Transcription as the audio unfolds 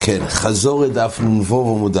כן, חזור את דף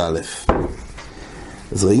נ"ו עמוד א'.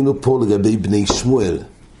 אז ראינו פה לגבי בני שמואל,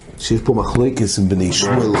 שיש פה מחלוקת אם בני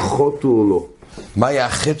שמואל חוטו או לא. מה היה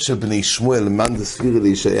החטא של בני שמואל? מאן דסביר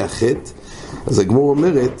לי שהיה חטא? אז הגמור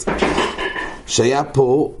אומרת שהיה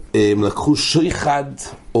פה, הם לקחו שוחד,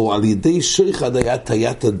 או על ידי שוחד היה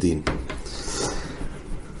טיית הדין.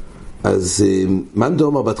 אז מאן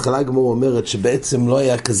דאמר, בהתחלה הגמור אומרת שבעצם לא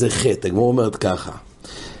היה כזה חטא. הגמור אומרת ככה: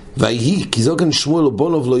 ויהי כי זוגן שמואל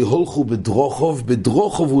ובונוב לא יהולכו בדרוכוב,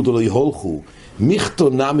 בדרוכוב הוא לא יהולכו, מיכתו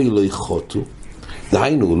נמי לא יחוטו.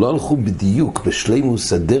 דהיינו, לא הלכו בדיוק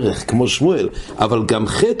בשלימוס הדרך כמו שמואל, אבל גם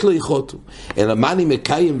חטא לא יחוטו. אלא מני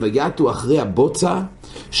מקיים ויתו אחרי הבוצה,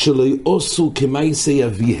 שלא יעשו כמעשי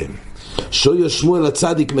אביהם. שויה שמואל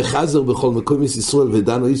הצדיק מחזר בכל מקום ישראל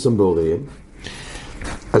ודנו איסם בהוריהם.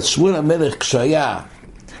 אז שמואל המלך כשהיה,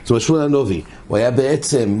 זאת אומרת שמואל הנובי, הוא היה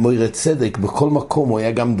בעצם מוירי צדק בכל מקום, הוא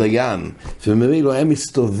היה גם דיין, וממילא הוא היה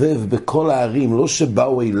מסתובב בכל הערים, לא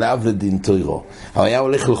שבאו אליו לדין תוירו, הוא היה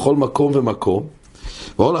הולך לכל מקום ומקום,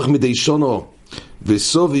 והולך מדי שונו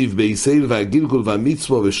וסוביב בישראל והגלגול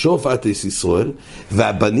והמצווה ושופעת את ישראל,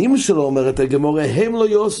 והבנים שלו, אומרת הגמורה, הם לא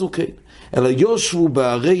יעשו כן, אלא יושבו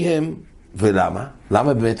בעריהם. ולמה?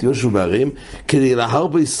 למה באמת יושבו בעריהם? כדי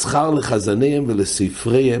להרבות שכר לחזניהם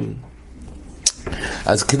ולספריהם.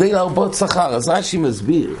 אז כדי להרבות שכר, אז רש"י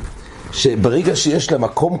מסביר שברגע שיש להם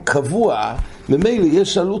מקום קבוע, ממילא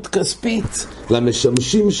יש עלות כספית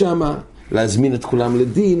למשמשים שם, להזמין את כולם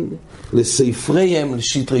לדין, לספריהם,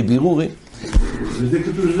 לשטרי בירורים. וזה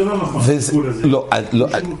כתוב שזה לא נכון. לא,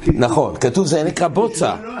 נכון, כתוב זה נקרא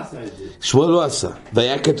בוצה. שמואל לא עשה.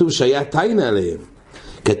 והיה כתוב שהיה תיינה עליהם.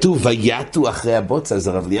 כתוב ויתו אחרי הבוצה. אז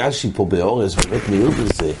הרב ליאשי פה באורס באמת מיעוט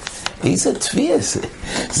בזה. איזה תפי זה?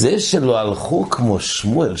 זה שלא הלכו כמו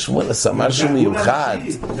שמואל. שמואל עשה משהו מיוחד.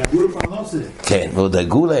 דאגו לפרנסה. כן, ועוד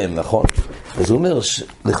דאגו להם, נכון. אז הוא אומר,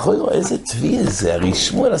 לכוי רואה איזה תפי זה, הרי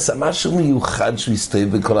שמואל עשה משהו מיוחד שהוא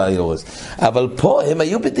הסתובב בכל האורס. אבל פה הם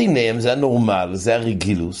היו בדיניהם, זה הנורמל, זה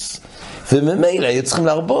הרגילוס. וממילא היו צריכים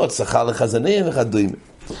להרבות, שכר לחזניהם וכדומה.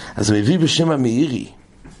 אז הוא מביא בשם המאירי,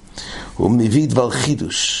 הוא מביא דבר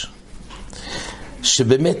חידוש,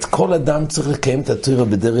 שבאמת כל אדם צריך לקיים את התורה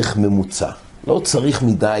בדרך ממוצע. לא צריך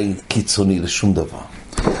מדי קיצוני לשום דבר.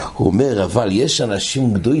 הוא אומר, אבל יש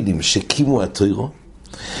אנשים גדולים שקימו התורה,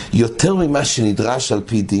 יותר ממה שנדרש על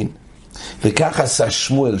פי דין, וכך עשה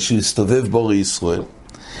שמואל שהסתובב בורי ישראל.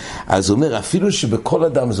 אז הוא אומר, אפילו שבכל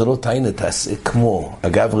אדם זה לא תיינה תעשה כמו,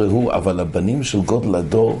 אגב ראו, אבל הבנים של גודל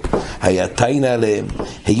הדור, היה תיינה עליהם,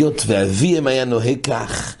 היות ואביהם היה נוהג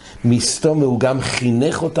כך, מסתום הוא גם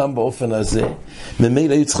חינך אותם באופן הזה,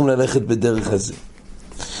 ממילא היו צריכים ללכת בדרך הזה.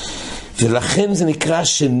 ולכן זה נקרא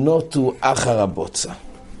שנוטו אחר הבוצה.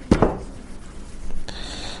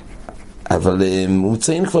 אבל הוא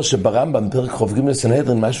מציין כבר שברמב"ם פרק חוב ג'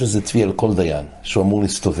 סנהדרין משהו זה תביא על כל דיין שהוא אמור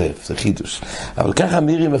להסתובב, זה חידוש. אבל ככה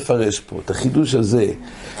מירי מפרש פה את החידוש הזה,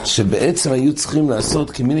 שבעצם היו צריכים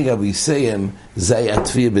לעשות כמנהג אביסיים, זה היה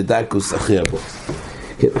תביא בדקוס אחרי הבוס.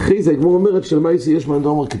 כן, אחרי זה הגמור אומרת שלמעשה יש מאן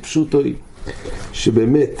דאמר כפשוטוי,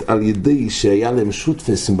 שבאמת על ידי שהיה להם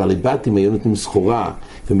שותפסים בליבטים היו נותנים סחורה,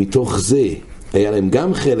 ומתוך זה היה להם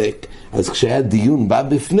גם חלק, אז כשהיה דיון בא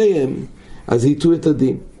בפניהם, אז היטו את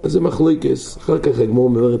הדין. אז זה מחלוקס. אחר כך הגמור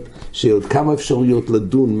אומרת שיהיו עוד כמה אפשרויות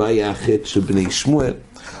לדון מה היה החטא של בני שמואל,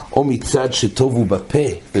 או מצד שטובו בפה,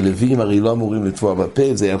 ולווים הרי לא אמורים לטבוע בפה,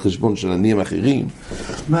 זה היה על חשבון של עניים אחרים.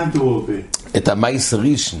 מה טובו בפה? את המייס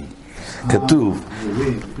הראשון. כתוב,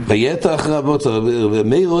 ויתר אחרי הבוצה,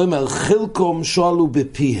 ומי רואים על חלקום שואלו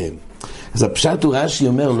בפיהם. אז הפשט הוא רש"י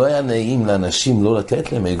אומר, לא היה נעים לאנשים לא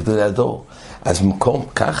לתת להם גדולי הדור. אז במקום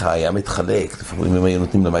ככה היה מתחלק, לפעמים הם היו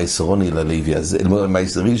נותנים למייסרוני, ללוי הזה,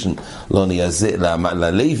 למייסרישן, לעוני הזה,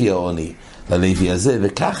 ללוי העוני, ללוי הזה,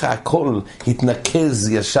 וככה הכל התנקז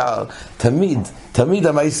ישר, תמיד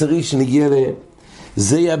המייסרישן הגיע להם.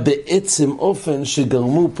 זה היה בעצם אופן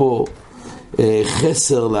שגרמו פה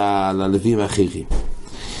חסר ללווים האחרים.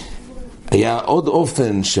 היה עוד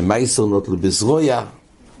אופן שמייסר נוטלו בזרויה,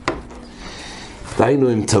 דהיינו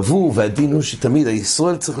הם טבעו והדין הוא שתמיד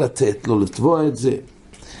הישראל צריך לתת, לא לתבוע את זה.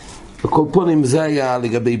 וכל פונים זה היה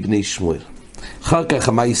לגבי בני שמואל. אחר כך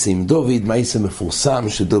המייסה עם דוד, מייסה מפורסם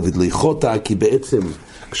שדוד לא יחותה, כי בעצם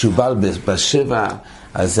כשהוא בא בשבע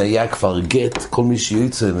אז היה כבר גט, כל מי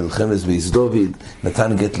שיוצא מלחמת ביס דוד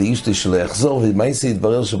נתן גט לאשתי שלא יחזור, ומייסה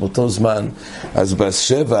התברר שבאותו זמן אז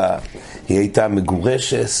בשבע היא הייתה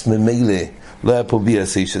מגורשת, ממילא לא היה פה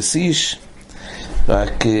ביאס איש,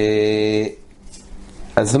 רק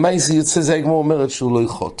אז המייסה יוצא זה הגמור אומרת שהוא לא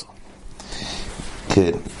יחותה.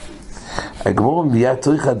 כן, הגמור מביאה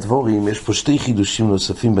תורך הדבורים, יש פה שתי חידושים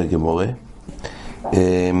נוספים בגמורה.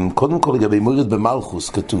 קודם כל לגבי מוירד במלכוס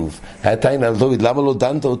כתוב, היה תיין על דוד, למה לא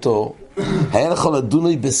דנת אותו? היה לך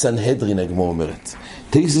לדונוי בסנהדרין, הגמור אומרת.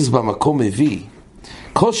 תייסס במקום מביא,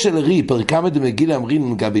 כושל רי, פרקמה דמגילה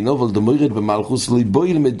אמרין גבי נובל דמוירד במלכוס, לא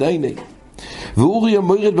יבויל מדייני. ואורי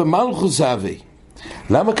המוירד במלכוס אהבי.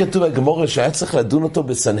 למה כתוב הגמור שהיה צריך לדון אותו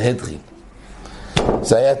בסנהדרין?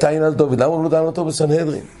 זה היה תיין על דוד, למה לא דן אותו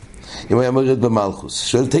בסנהדרין? אם היה מוירד במלכוס.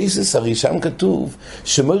 שואל תייסס, הרי שם כתוב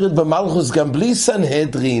שמוירד במלכוס גם בלי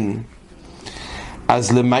סנהדרין,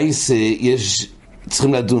 אז למעשה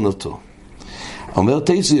צריכים לדון אותו. אומר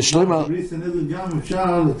תייסס, יש לו אמר... בלי סנהדרין גם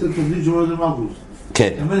אפשר לתת תבדין שמוירד במלכוס.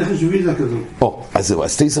 כן. המלך יש ויזה כזאת. אז זהו,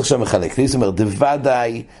 אז תייסס עכשיו מחלק. תייסס אומר,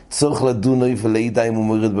 דוודאי צריך לדון ולידע אם הוא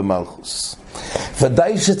מוירד במלכוס.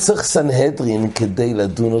 ודאי שצריך סנהדרין כדי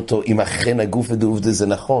לדון אותו אם אכן הגוף ודעובדה זה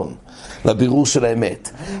נכון, לבירור של האמת.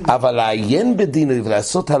 אבל לעיין בדינוי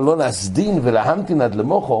ולעשות הלונס דין ולהמתין עד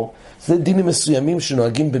למוחו, זה דינים מסוימים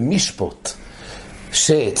שנוהגים במשפוט,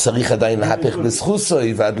 שצריך עדיין להפך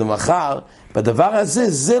בזכוסוי ועד למחר. בדבר הזה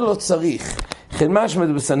זה לא צריך. כן משמע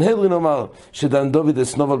בסנהדרין אומר שדן דוד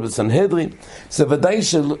אסנובל בסנהדרין, זה ודאי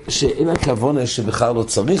שאין הכוונה שבכלל לא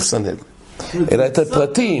צריך סנהדרין, אלא את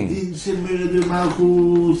הפרטים. דין של מרד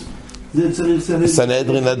במלכוס, זה צריך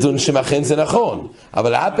סנהדרין לדון שמכן זה נכון,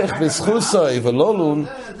 אבל ההפך בסכוסוי ולולון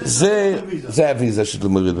זה הוויזה של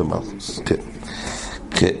מרד במלכוס.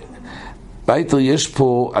 כן. ביתר יש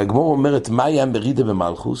פה, הגמור אומרת מה היה מרידה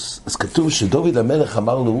במלכוס, אז כתוב שדוד המלך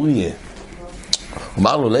אמר לאוריה,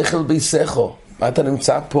 אמר לו לך אל ביסךו, מה אתה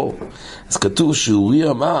נמצא פה? אז כתוב שאורי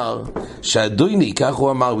אמר שהדויני, כך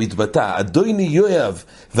הוא אמר, הוא התבטא, הדויני יואב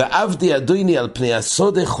ועבדי הדויני על פני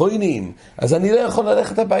הסודה חוינים, אז אני לא יכול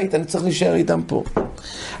ללכת הביתה, אני צריך להישאר איתם פה.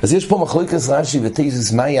 אז יש פה מחלוקת רש"י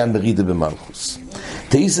ותייסס מה היה מרידה במלכוס.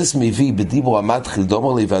 תייסס מביא בדיבור המתחיל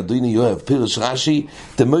דומר לי והדויני יואב, פירש רש"י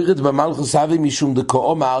תמוירד במלכוס אבי משום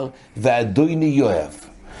דקו אמר והדויני יואב.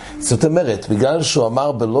 זאת אומרת, בגלל שהוא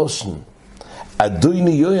אמר בלושן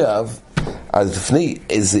הדויני יואב, אז לפני,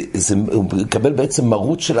 הוא מקבל בעצם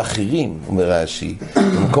מרות של אחרים, אומר רש"י,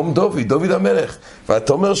 במקום דוד המלך,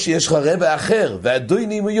 ואתה אומר שיש לך רבע אחר,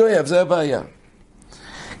 והדויני הוא יואב, זה הבעיה.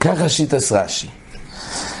 ככה שיטס רש"י.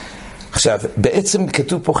 עכשיו, בעצם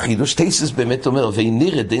כתוב פה חידוש, תייסס באמת אומר,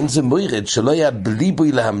 ואינרד, אין זה מוירד, שלא היה בלי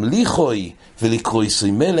בוי להמליכוי ולקרוא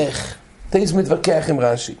יסוי מלך. תייסס מתווכח עם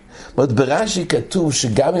רש"י. זאת אומרת, ברש"י כתוב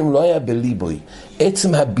שגם אם לא היה בליבוי,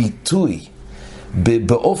 עצם הביטוי,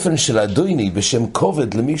 באופן של הדויני, בשם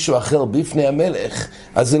כובד למישהו אחר בפני המלך,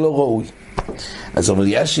 אז זה לא ראוי. אז אבל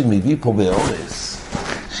ישי מביא פה באורס,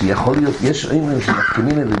 שיכול להיות, יש אומרים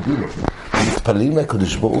שמתקנים ילדים, מתפללים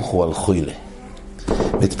לקדוש ברוך הוא על חוילה.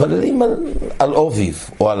 מתפללים על אוביב,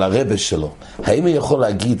 או על הרבה שלו. האם הוא יכול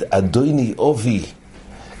להגיד, הדויני אובי,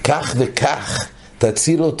 כך וכך,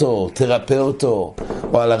 תציל אותו, תרפא אותו,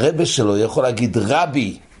 או על הרבה שלו, יכול להגיד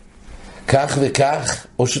רבי, כך וכך,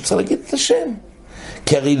 או שצריך להגיד את השם.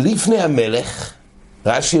 כי הרי לפני המלך,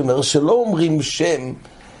 רש"י אומר שלא אומרים שם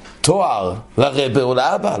תואר לרבה או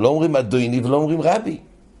לאבא, לא אומרים אדוני ולא אומרים רבי.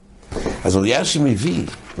 אז רש"י מביא,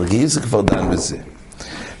 רגיל זה כבר דן בזה,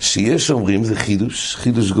 שיש אומרים, זה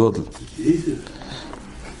חידוש גודל.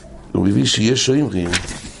 הוא מביא שיש אומרים,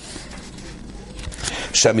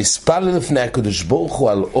 שהמספר לפני הקדוש ברוך הוא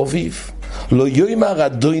על אוביב, לא יאמר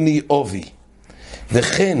אדוני אובי,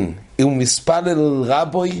 וכן אם מספל אל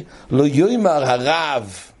רבוי לא יאמר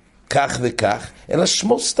הרב כך וכך, אלא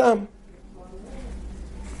שמו סתם.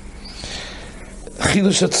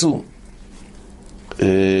 חידוש עצום.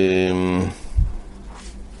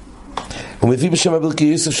 הוא מביא בשם הברכי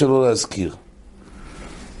יוסף שלא להזכיר,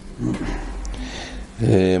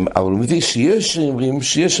 אבל הוא מביא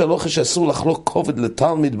שיש הלוכה שאסור לחלוק כובד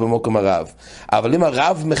לתלמיד במקום הרב, אבל אם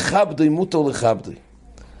הרב מכבדוי מותר לכבדוי.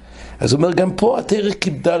 אז הוא אומר, גם פה התורה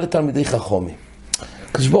כיבדה לתלמידי חכמים.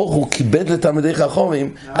 הקדוש ברוך הוא כיבד לתלמידי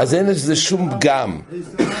חכמים, אז אין לזה שום פגם.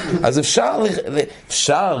 אז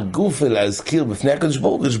אפשר גוף להזכיר בפני הקדוש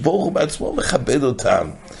ברוך הוא בעצמו מכבד אותם.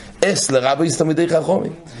 לרבי תלמידי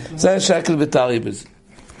חכמים. זה היה שקל ותארי בזה.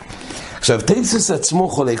 עכשיו, תייסס עצמו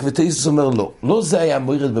חולק, ותייסס אומר לא זה היה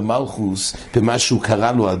מוירד במלכוס במה שהוא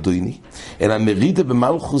קרא לו אדוני, אלא מרידה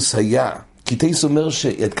במלכוס היה, כי תייסס אומר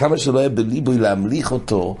שעד כמה שלא היה בליבוי להמליך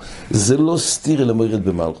אותו, זה לא סתיר אלא מוירד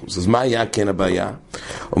במלכוס. אז מה היה כן הבעיה?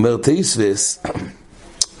 אומר תייסס,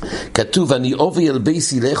 כתוב, אני אובי אל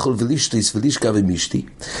ביסי לאכול ולשתיס ולשקע ומשתי,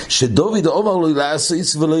 שדוד אומר לו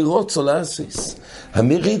לעשיס ולא ירוצו לעשיס.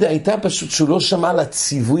 המרידה הייתה פשוט שהוא לא שמע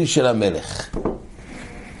לציווי של המלך.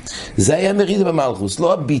 זה היה מרידה במלכוס,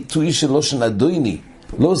 לא הביטוי שלו של אדוני,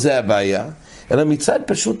 לא זה הבעיה, אלא מצד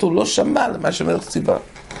פשוט הוא לא שמע למה שהמלך ציווה.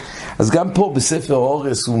 אז גם פה בספר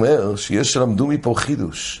אורס הוא אומר שיש שלמדו מפה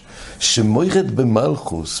חידוש, שמוירד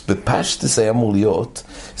במלכוס, בפשטס היה אמור להיות,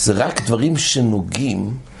 זה רק דברים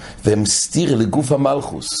שנוגעים והם סתיר לגוף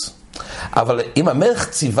המלכוס. אבל אם המלך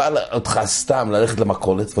ציווה אותך סתם ללכת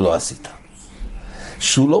למכולת ולא עשית,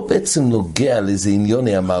 שהוא לא בעצם נוגע לאיזה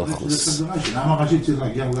עניוני המלכוס. למה רש"י צריך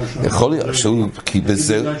להגיע ללשון? יכול להיות שהוא, כי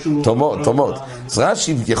בזה, תומות. אז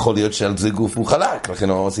רש"י יכול להיות שעל זה גוף הוא חלק, לכן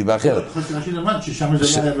הוא אמר סיבה אחרת. רש"י למד ששם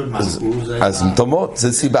זה לא היה במלכוס. אז תומות,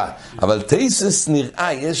 זה סיבה. אבל תייסס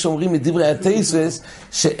נראה, יש אומרים מדברי התייסס,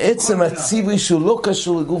 שעצם הציווי שהוא לא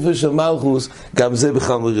קשור לגוף של מלכוס, גם זה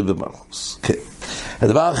בכלל לא יראה במלכוס. כן.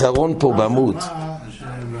 הדבר האחרון פה בעמוד.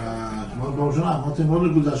 בראשונה, אמרתם מאוד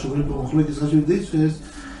נקודה שאומרים פה מחלוקת רש"י ותייסס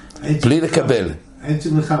בלי לקבל. אין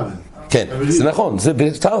צריך לכוון. כן, זה נכון, זה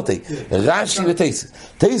בתרתי. רש"י ותייסס.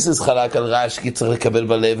 תייסס חלק על רש"י כי צריך לקבל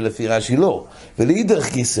בלב, לפי רש"י לא.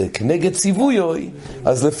 ולהידך גיסא, כנגד ציווי,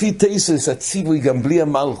 אז לפי תייסס הציווי גם בלי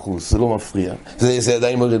המלכוס, זה לא מפריע. זה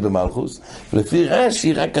עדיין מורד במלכוס. ולפי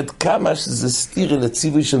רש"י רק עד כמה שזה סתיר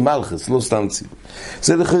לציווי של מלכוס, לא סתם ציווי.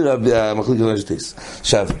 זה לכן המחלוקת רש"י ותייסס.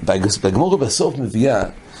 עכשיו, בגמרא בסוף מביאה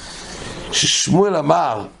ששמואל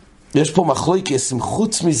אמר, יש פה מחלוקת,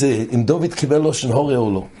 חוץ מזה, אם דוד קיבל לושן הורה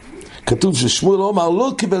או לא. כתוב ששמואל לא אמר,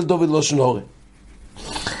 לא קיבל דוד לושן הורה.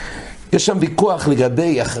 יש שם ויכוח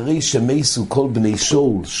לגבי, אחרי שמייסו כל בני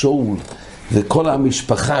שאול, וכל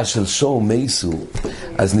המשפחה של שאול מייסו,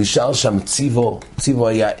 אז נשאר שם ציבו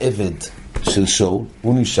היה עבד של שאול,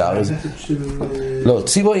 הוא נשאר. לא,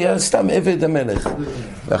 ציבו היה סתם עבד המלך.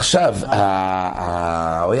 ועכשיו,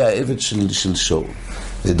 הוא היה עבד של שאול.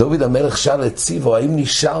 ודוד המלך שאל את ציבו, האם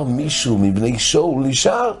נשאר מישהו מבני שאול?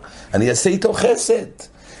 נשאר, אני אעשה איתו חסד.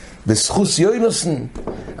 בסחוס יוינוסן,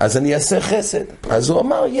 אז אני אעשה חסד. אז הוא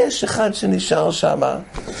אמר, יש אחד שנשאר שם,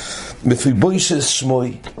 מפיבוישס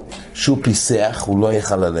שמוי, שהוא פיסח, הוא לא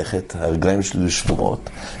יכל ללכת, הרגליים שלו שבורות,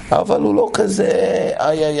 אבל הוא לא כזה,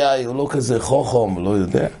 הוא לא כזה חוכם, לא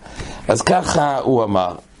יודע. אז ככה הוא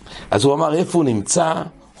אמר. אז הוא אמר, איפה הוא נמצא?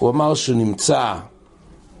 הוא אמר שהוא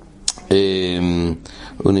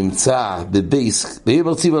נמצא בבייס,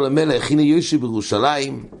 ויאמר ציווה למלך, הנה יושב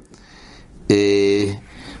בירושלים,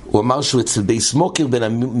 הוא אמר שהוא אצל בייס מוקר בן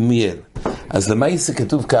עמיאל. אז למעשה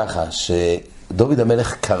כתוב ככה, שדוד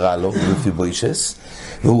המלך קרא לו מפיבוישס,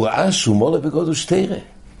 והוא ראה שהוא מולה בגודל שתירה,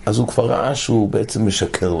 אז הוא כבר ראה שהוא בעצם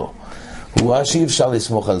משקר לו, הוא ראה שאי אפשר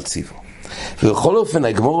לסמוך על ציוו. ובכל אופן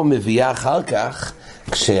הגמרא מביאה אחר כך,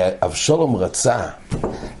 כשאבשלום רצה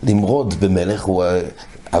למרוד במלך,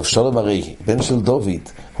 אבשלום הרי בן של דוד,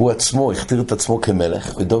 הוא עצמו הכתיר את עצמו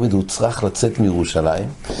כמלך, ודוד הוא צריך לצאת מירושלים,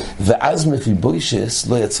 ואז מפיבוישס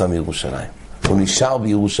לא יצא מירושלים, הוא נשאר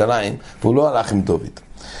בירושלים והוא לא הלך עם דוד.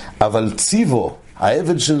 אבל ציבו,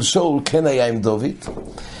 העבד של שאול, כן היה עם דוד,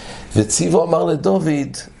 וציבו אמר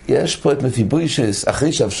לדוד, יש פה את מפיבוישס.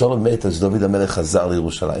 אחרי שאבשלום מת, אז דוד המלך חזר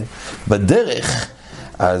לירושלים בדרך,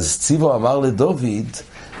 אז ציבו אמר לדוד,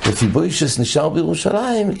 מפיבוישס נשאר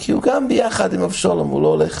בירושלים כי הוא גם ביחד עם אבשלום, הוא לא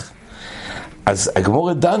הולך. אז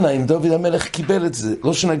הגמרא דנה אם דוד המלך קיבל את זה.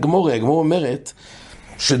 לא שנה הגמרא אומרת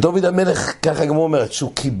שדוד המלך, ככה הגמרא אומרת,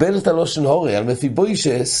 שהוא קיבל את הלושן הורה על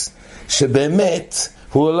מפיבוישס, שבאמת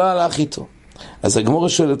הוא לא הלך איתו. אז הגמרא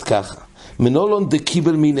שואלת ככה, מנולון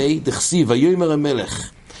דקיבל מיני דכסיב ויאמר המלך,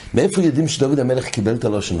 מאיפה יודעים שדוד המלך קיבל את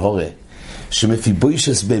הלושן הורה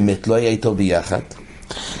שמפיבוישס באמת לא היה איתו ביחד?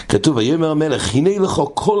 כתוב ויאמר המלך, הנה לך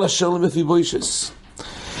כל אשר למפיבוישס.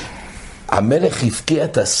 המלך הפקיע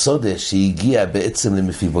את הסודה שהגיע בעצם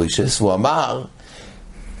למפיבוישס, והוא אמר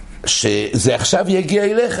שזה עכשיו יגיע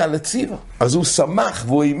אליך לציבו. אז הוא שמח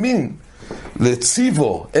והוא האמין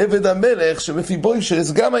לציבו, עבד המלך,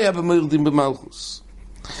 שמפיבוישס גם היה במורדים במלכוס.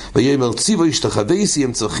 ויאמר ציבו ישתחוויסי,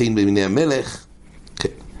 הם צריכים במיני המלך. כן.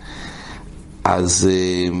 אז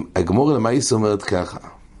הגמרא למעשה אומרת ככה,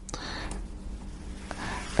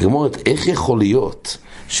 הגמרא, איך יכול להיות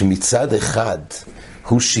שמצד אחד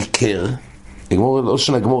הוא שיקר, הגמרא, לא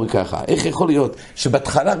שנה הגמרא ככה, איך יכול להיות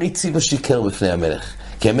שבהתחלה ציבו שיקר בפני המלך?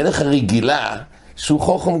 כי המלך הרי גילה שהוא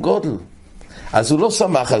חוכם גודל, אז הוא לא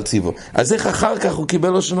שמח על ציבו, אז איך אחר כך הוא קיבל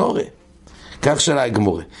לו שנורא? כך שאלה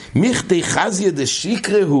הגמרא, מכדי חזיה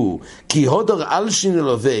דשיקרה הוא, כי הודר אלשין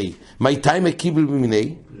אלוהי, מתי מקיבל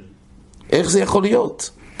במיני? איך זה יכול להיות?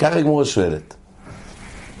 כך הגמרא שואלת.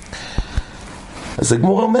 אז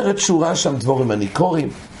הגמרא אומרת שהוא ראה שם דבורים הניקורים,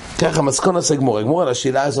 ככה מסקונת הגמרא. הגמרא על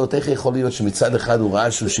השאלה הזאת, איך יכול להיות שמצד אחד הוא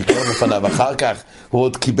ראה שהוא שיקר בפניו, אחר כך הוא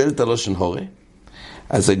עוד קיבל את הלושן הורה?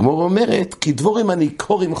 אז הגמרא אומרת, כי דבורים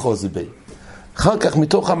הניקורים חוזי בי. אחר כך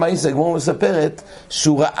מתוך המעשה הגמרא מספרת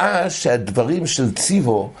שהוא ראה שהדברים של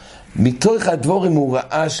ציבו מתוך הדבורים הוא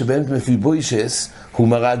ראה שבאמת מפיבוישס הוא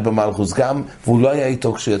מרד במלכוס גם, והוא לא היה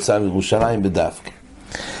איתו כשהוא יצא מירושלים בדווקא.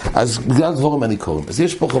 אז בגלל דבורים אני קוראים. אז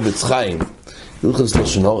יש פה חפץ חיים, יוחס לא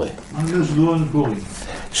שנורא. מה זה שדבורים אני קוראים?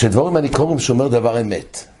 שדבורים אני קוראים שאומר דבר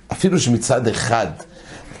אמת. אפילו שמצד אחד,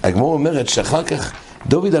 הגמרא אומרת שאחר כך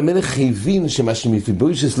דוד המלך הבין שמה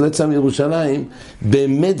שמפיבוישס לא יצא מירושלים,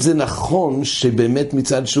 באמת זה נכון שבאמת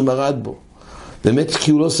מצד שהוא מרד בו. באמת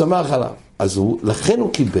כי הוא לא שמח עליו. אז לכן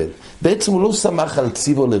הוא קיבל. בעצם הוא לא שמח על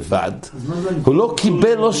ציבו לבד. הוא לא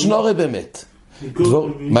קיבל לא שנורא באמת.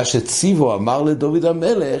 מה שציבו אמר לדוד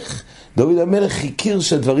המלך, דוד המלך הכיר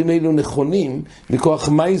שהדברים האלו נכונים מכוח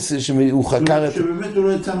מייס שהוא חקר את... שבאמת הוא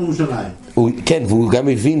לא יצא מירושלים. כן, והוא גם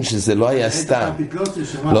הבין שזה לא היה סתם.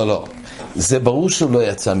 לא. זה ברור שהוא לא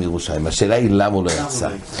יצא מירושלים. השאלה היא למה הוא לא יצא.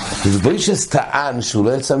 ובוישס טען שהוא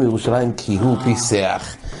לא יצא מירושלים כי הוא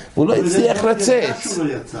פיסח. הוא לא הצליח לצאת.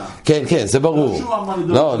 כן, זה ברור.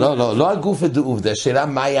 לא הגוף ודעובדה. השאלה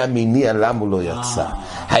מה היה המניע למה הוא לא יצא.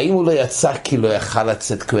 האם הוא לא יצא כי לא יכל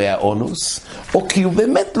לצאת כי הוא היה אונוס, או כי הוא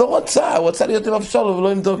באמת לא רצה, הוא רצה להיות עם אבשלום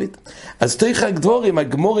ולא עם דוד. אז תוך הדבורים,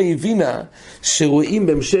 הגמרא הבינה שרואים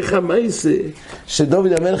בהמשך המעשה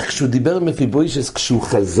שדוד המלך כשהוא דיבר עם מפיבוישס, כשהוא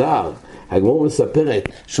חזר, הגמרא מספרת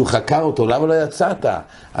שהוא חקר אותו, למה לא יצאת?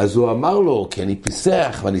 אז הוא אמר לו, כי אני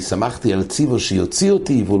פיסח ואני שמחתי על ציבו שיוציא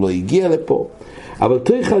אותי והוא לא הגיע לפה. אבל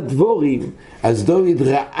תוך הדבורים, אז דוד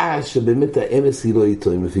ראה שבאמת האמס היא לא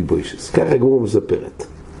איתו עם מפיבוישס. ככה הגמרא מספרת.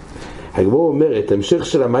 הגמרא אומרת, המשך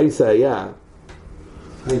של המעשה היה...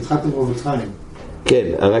 התחלתם חפץ חיים. כן,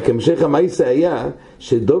 רק המשך המעשה היה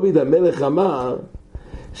שדוד המלך אמר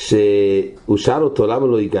שהוא שאל אותו למה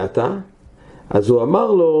לא הגעת, אז הוא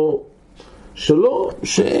אמר לו שלא,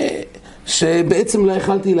 שבעצם לא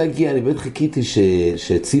יכלתי להגיע, אני באמת חיכיתי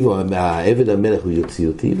שציבו, העבד המלך, הוא יוציא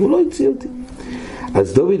אותי, והוא לא יוציא אותי.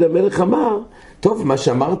 אז דוד המלך אמר, טוב, מה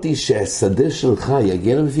שאמרתי שהשדה שלך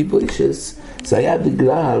יגיע למפיבוישס, זה היה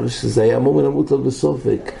בגלל שזה היה מומן המוטל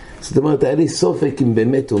בסופק. זאת אומרת, היה לי סופק אם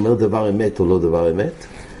באמת הוא אומר דבר אמת או לא דבר אמת.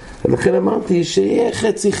 ולכן אמרתי שיהיה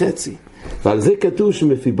חצי חצי. ועל זה כתוב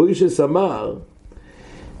שמפיבוישס אמר,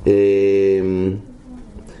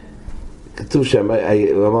 כתוב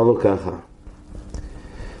הוא אמר לו ככה,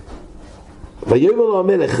 ויאמר לו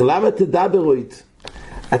המלך, למה תדבר עוד?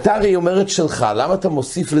 אתה הרי אומרת שלך, למה אתה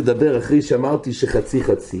מוסיף לדבר אחרי שאמרתי שחצי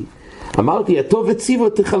חצי? אמרתי, הטוב וציבו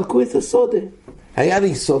תחלקו את הסודה. היה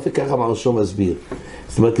לי סופק, ככה מרשו מסביר.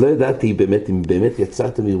 זאת אומרת, לא ידעתי באמת, אם באמת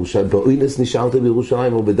יצאת מירושלים, באוינס נשארת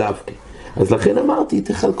בירושלים או בדווקא. אז לכן אמרתי,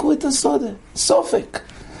 תחלקו את הסודה. סופק.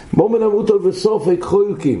 מומן המוטל וסופק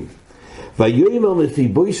חולקים. ויאמר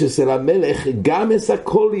מפיבוישס אל המלך, גם את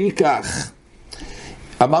הכל ייקח.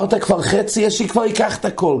 אמרת כבר חצי, יש לי כבר ייקח את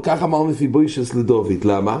הכל. כך אמר מפיבוישס לדוד.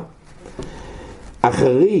 למה?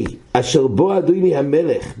 אחרי אשר בוא אדוני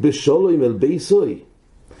המלך בשולוים אל ביסוי,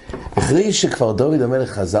 אחרי שכבר דוד המלך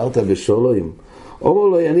חזרת בשולוים, אומר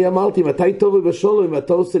לו, אני אמרתי, מתי טוב בשולוים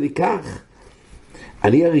ואתה עושה לי כך?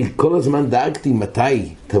 אני הרי כל הזמן דאגתי מתי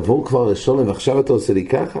תבוא כבר לשולוים ועכשיו אתה עושה לי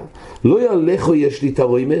ככה? לא ילכו יש לי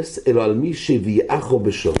תרוימס, אלא על מי שביאחו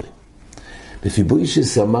בשולוים.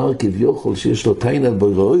 מפיבוישס אמר כביכול שיש לו תיין על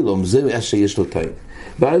בוראוילום, זה מה שיש לו תיין.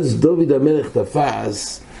 ואז דוד המלך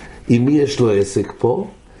תפס עם מי יש לו עסק פה,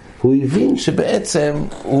 הוא הבין שבעצם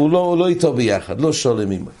הוא לא איתו ביחד, לא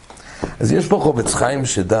שולם עמו. אז יש פה חפץ חיים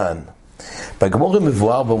שדן. בגמרא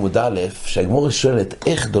מבואר בעמוד א', שהגמרא שואלת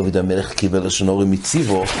איך דוד המלך קיבל לשון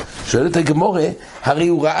מציבו, שואלת הגמרא, הרי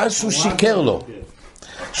הוא ראה שהוא שיקר לו.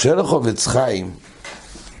 שואל החפץ חיים,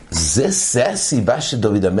 זה הסיבה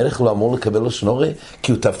שדוד המלך לא אמור לקבל לשון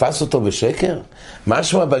כי הוא תפס אותו בשקר?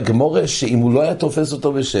 משמע בגמרא שאם הוא לא היה תופס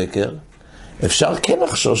אותו בשקר, אפשר כן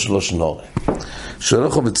לחשוש לו שנורא. שואל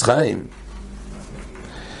החפץ חיים,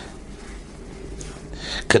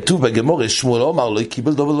 כתוב בגמרא, שמואל אמר לו,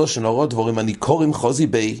 קיבל דוד לא שנורא דבורים אני קוראים חוזי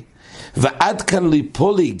בי, ועד כאן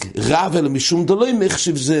ליפוליג רב אלא משום דלוי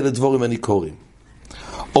מחשיב זה לדבורים אני קוראים.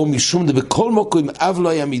 או משום דבכל מקום אב לא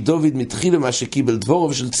היה מדוד מתחיל למה שקיבל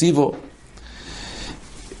דבורוב של ציבו.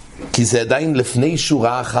 כי זה עדיין לפני שהוא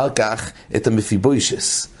ראה אחר כך את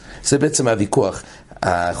המפיבוישס. זה בעצם הוויכוח.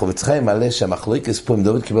 החפץ חיים מעלה שהמחלוקת פה אם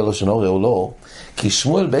דוד קיבל לשון הרע או לא, כי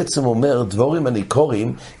שמואל בעצם אומר דבורים אני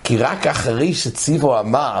קוראים, כי רק אחרי שציבו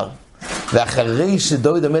אמר, ואחרי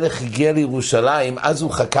שדוד המלך הגיע לירושלים, אז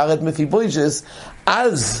הוא חקר את מפיבוישס,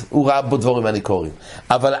 אז הוא ראה בו דבורים אני קוראים.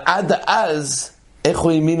 אבל עד אז, איך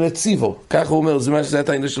הוא האמין לציבו? ככה הוא אומר, זה מה שזה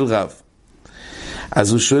העניין של רב.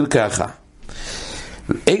 אז הוא שואל ככה,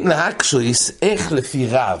 אין להקשויס, איך לפי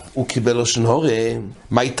רב הוא קיבל לשון הרע?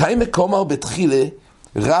 מתי מקומר בתחילה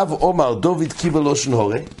רב אומר דוד קיבל לשון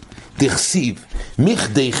הרע? דכסיב,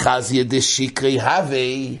 מכדי חזיה דשיקרי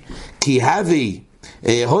הווי, כי הווי,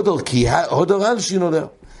 הודור על שינודר.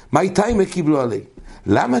 מה איתי קיבלו עלי?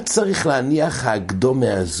 למה צריך להניח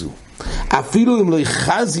ההקדומה הזו? אפילו אם לא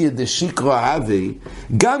יחזיה דשיקרו הווי,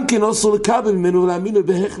 גם כן אסור לקבל ממנו ולהאמינו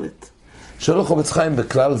בהחלט. שואל חפץ חיים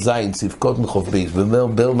בכלל זין, צבקות מחוף בית,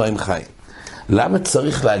 ובר מים חיים. למה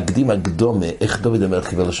צריך להקדים הקדומה? איך דוד המלך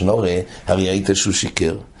קיבל לשון הרע? הרי היית שהוא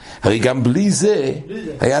שיקר. הרי גם בלי זה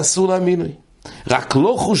היה אסור להאמין. רק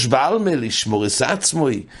לא חוש בעלמה לשמור את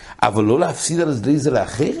עצמוי, אבל לא להפסיד על זה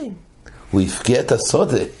לאחרים. הוא הפקיע את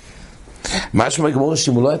הסודה. משמע הגמרא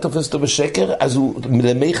שאם הוא לא היה תופס אותו בשקר, אז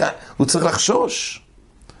הוא צריך לחשוש.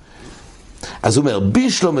 אז הוא אומר,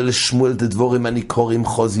 בישלום אל שמואל דדבורים אני קוראים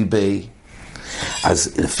חוזי בי.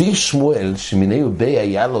 אז לפי שמואל, שמיני ובי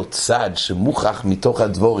היה לו צד שמוכח מתוך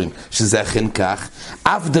הדבורים, שזה אכן כך,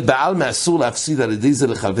 אף דבעלמה אסור להפסיד על ידי זה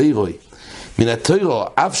לחברוי. מן התוירו,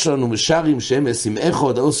 אף שלנו משארים שמס עם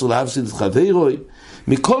אחד אסור להפסיד את חברוי,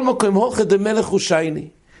 מכל מקום הוכד דמלך הוא שייני,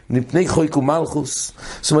 מפני חויק ומלכוס.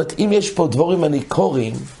 זאת אומרת, אם יש פה דבורים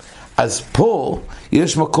הניקורים, אז פה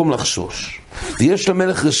יש מקום לחשוש. ויש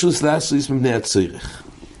למלך רשוס לעשויס מבני הצורך.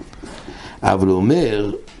 אבל הוא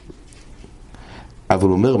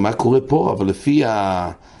אומר, מה קורה פה? אבל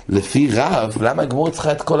לפי רב, למה הגמרא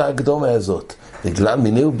צריכה את כל ההקדומה הזאת? בגלל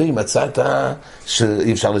מיני ובי מצאת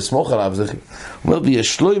שאי אפשר לסמוך עליו. הוא אומר,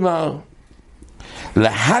 ויש לו אמר,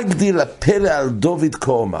 להגדיל הפלא על דוד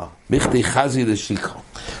כאומר, בכדי חזי לשיקרו.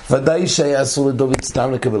 ודאי שהיה אסור לדוד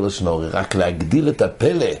סתם לקבל לשון הרע, רק להגדיל את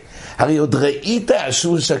הפלא. הרי עוד ראית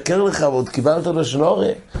שהוא שקר לך ועוד קיבלת לשון הרע,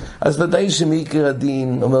 אז ודאי שמעיקר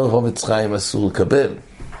הדין, אומר חפץ חיים, אסור לקבל.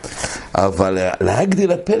 אבל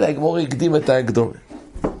להגדיל הפלא, הגמרא הקדים את ההקדומה.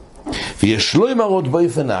 ויש לו אמרות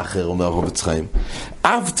באופן האחר, אומר חפץ חיים,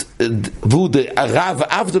 הרב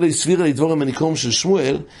עבדו להסביר לי דבורים הניקורים של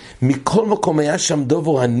שמואל, מכל מקום היה שם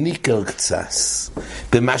דובר הניקר קצס,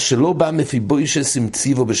 במה שלא בא מפיבוישס עם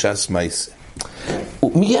ציבו בשעס מייסה.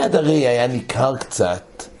 מיד הרי היה ניכר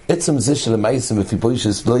קצת, עצם זה שלמייסה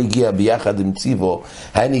מפיבוישס לא הגיע ביחד עם ציבו,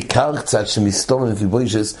 היה ניכר קצת שמסתום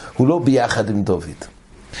מפיבוישס הוא לא ביחד עם דוד.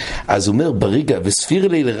 אז הוא אומר ברגע, וספיר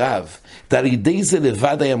לי לרב, על ידי זה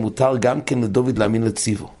לבד היה מותר גם כן לדוד להאמין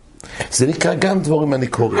לציבו. זה נקרא גם דבורים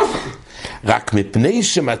הניקורים. רק מפני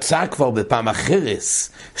שמצא כבר בפעם אחרס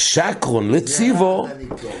שקרון לציבו,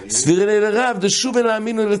 ספיר לי לרב, דשוב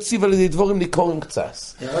להאמינו לציבו על ידי דבורים ניקורים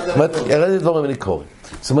קצס. ירד דבורים ניקורים.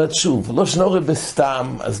 זאת אומרת שוב, לא שנורא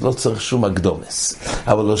בסתם, אז לא צריך שום הקדומס.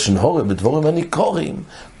 אבל לא שנורא בדבורים הניקורים,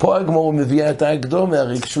 פה הגמור מביאה את ההקדומה,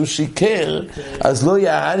 הרי כשהוא שיקר, אז לא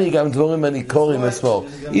יעני גם דבורים הניקורים עצמו.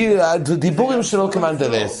 הדיבורים שלו כמאן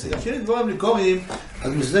דלסי. כשאני דבורים ניקורים,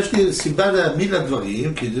 אז יש לי סיבה להאמין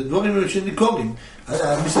לדברים, כי זה דבורים שניקורים.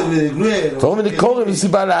 דבורים ניקורים זה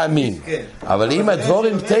סיבה להאמין. אבל אם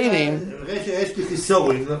הדבורים תהילים... יש לי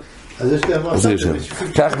חיסורים, אז יש לי אמר...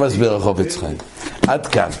 כך מסביר החפץ חיים. עד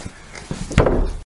כאן.